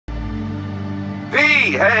V,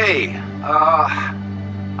 hey!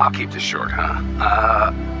 I'll keep this short,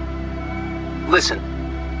 huh? Listen,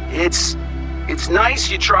 it's nice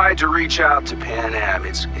you tried to reach out to Pan Am.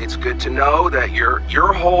 It's good to know that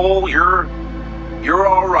you're whole, you're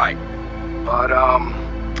all right. But,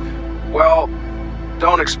 well,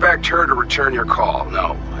 don't expect her to return your call,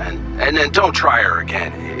 no. And then don't try her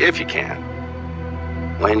again, if you can.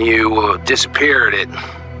 When you disappeared, it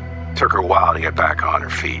took her a while to get back on her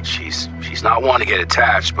feet. She's not one to get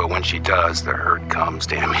attached, but when she does, the hurt comes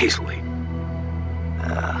damn easily.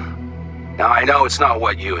 Now, I know it's not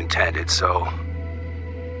what you intended, so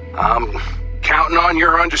I'm counting on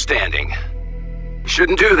your understanding. You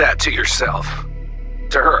shouldn't do that to yourself,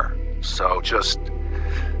 to her. So just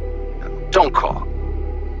don't call.